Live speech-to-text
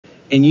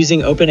and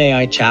using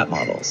OpenAI chat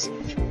models.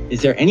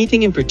 Is there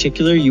anything in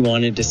particular you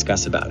want to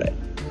discuss about it?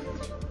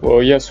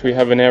 Well, yes, we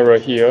have an error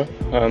here,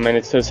 and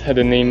it says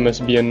header name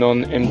must be a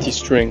non-empty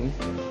string.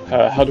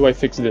 How do I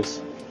fix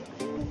this?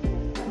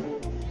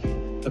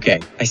 Okay,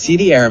 I see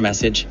the error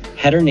message,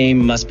 header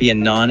name must be a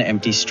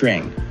non-empty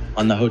string,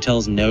 on the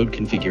hotel's node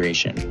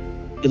configuration.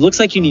 It looks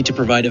like you need to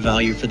provide a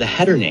value for the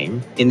header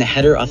name in the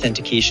header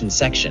authentication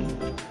section.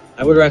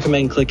 I would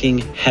recommend clicking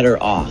header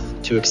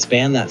auth to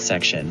expand that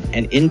section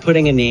and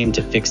inputting a name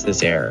to fix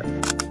this error.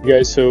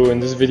 Guys, so in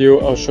this video,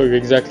 I'll show you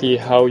exactly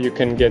how you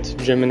can get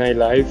Gemini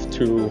Live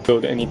to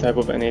build any type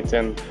of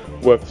n8n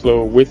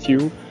workflow with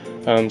you.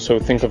 So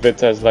think of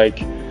it as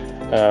like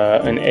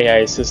an AI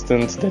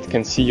assistant that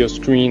can see your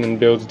screen and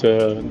build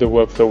the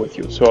workflow with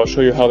you. So I'll show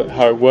you how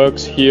it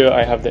works. Here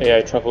I have the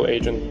AI travel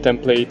agent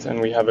template,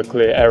 and we have a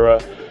clear error,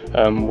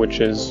 which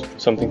is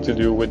something to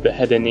do with the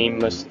header name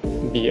must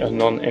be a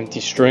non-empty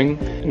string.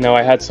 Now,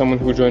 I had someone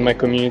who joined my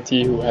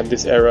community who had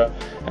this error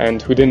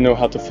and who didn't know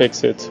how to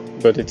fix it,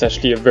 but it's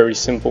actually a very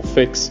simple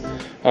fix.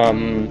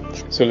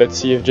 So let's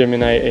see if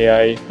Gemini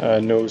AI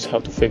knows how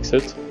to fix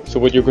it. So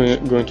what you're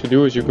going to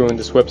do is you go on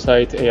this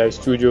website,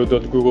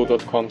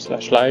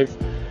 aistudio.google.com/live,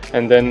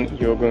 and then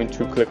you're going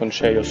to click on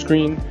share your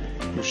screen.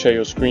 You share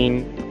your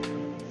screen,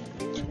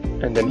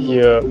 and then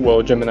here,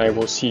 well, Gemini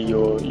will see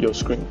your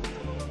screen.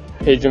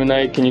 Hey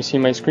Gemini, can you see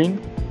my screen?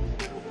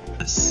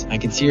 Yes, I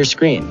can see your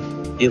screen.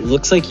 It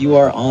looks like you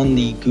are on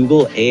the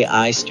Google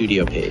AI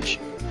Studio page.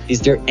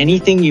 Is there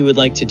anything you would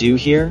like to do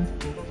here?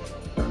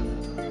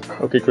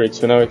 Okay, great.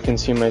 So now I can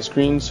see my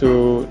screen.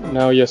 So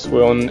now, yes,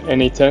 we're on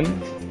n8n.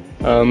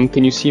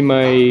 Can you see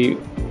my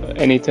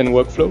n8n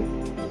workflow?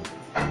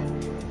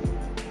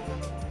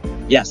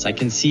 Yes, I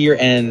can see your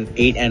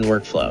n8n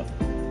workflow.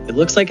 It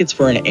looks like it's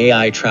for an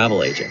AI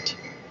travel agent.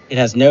 It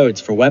has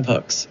nodes for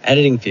webhooks,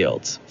 editing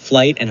fields,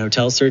 flight and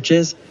hotel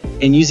searches,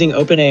 and using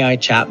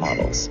OpenAI chat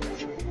models.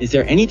 Is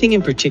there anything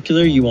in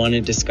particular you want to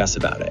discuss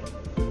about it?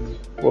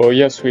 Well,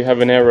 yes, we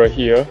have an error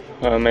here,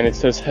 and it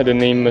says header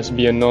name must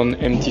be a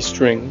non-empty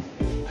string.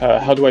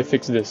 How do I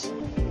fix this?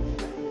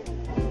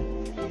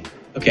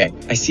 Okay,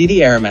 I see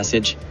the error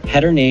message,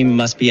 header name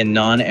must be a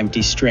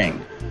non-empty string,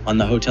 on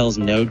the hotel's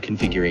node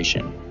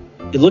configuration.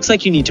 It looks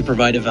like you need to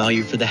provide a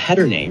value for the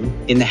header name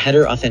in the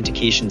header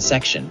authentication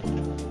section.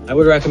 I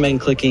would recommend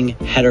clicking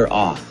header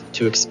auth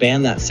to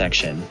expand that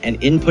section and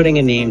inputting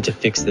a name to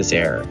fix this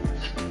error.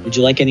 Would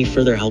you like any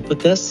further help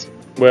with this?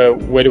 Well,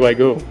 where do I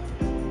go?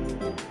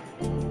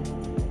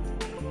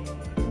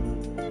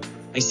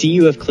 I see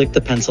you have clicked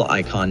the pencil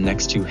icon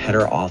next to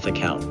header auth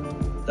account.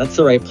 That's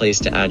the right place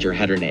to add your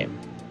header name.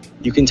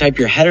 You can type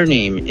your header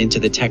name into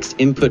the text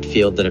input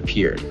field that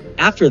appeared.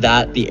 After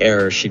that, the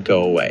error should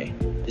go away.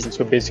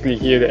 So basically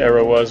here the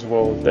error was,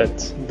 well,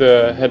 that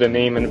the header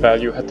name and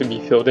value had to be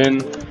filled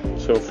in.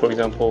 So for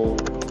example,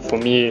 for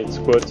me it's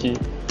QWERTY,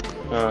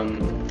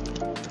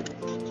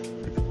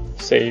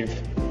 save,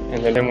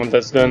 and then when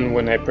that's done,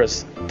 when I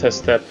press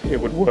test step, it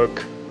would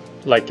work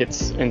like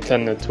it's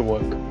intended to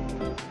work.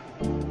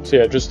 So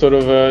yeah, just thought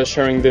of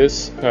sharing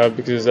this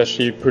because it's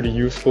actually pretty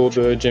useful,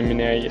 the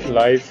Gemini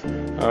Live.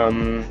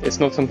 It's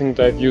not something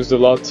that I've used a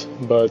lot,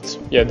 but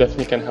yeah,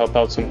 definitely can help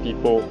out some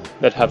people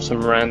that have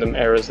some random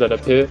errors that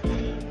appear.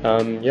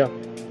 Yeah,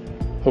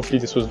 hopefully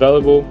this was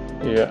valuable,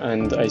 yeah,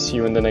 and I see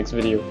you in the next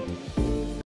video.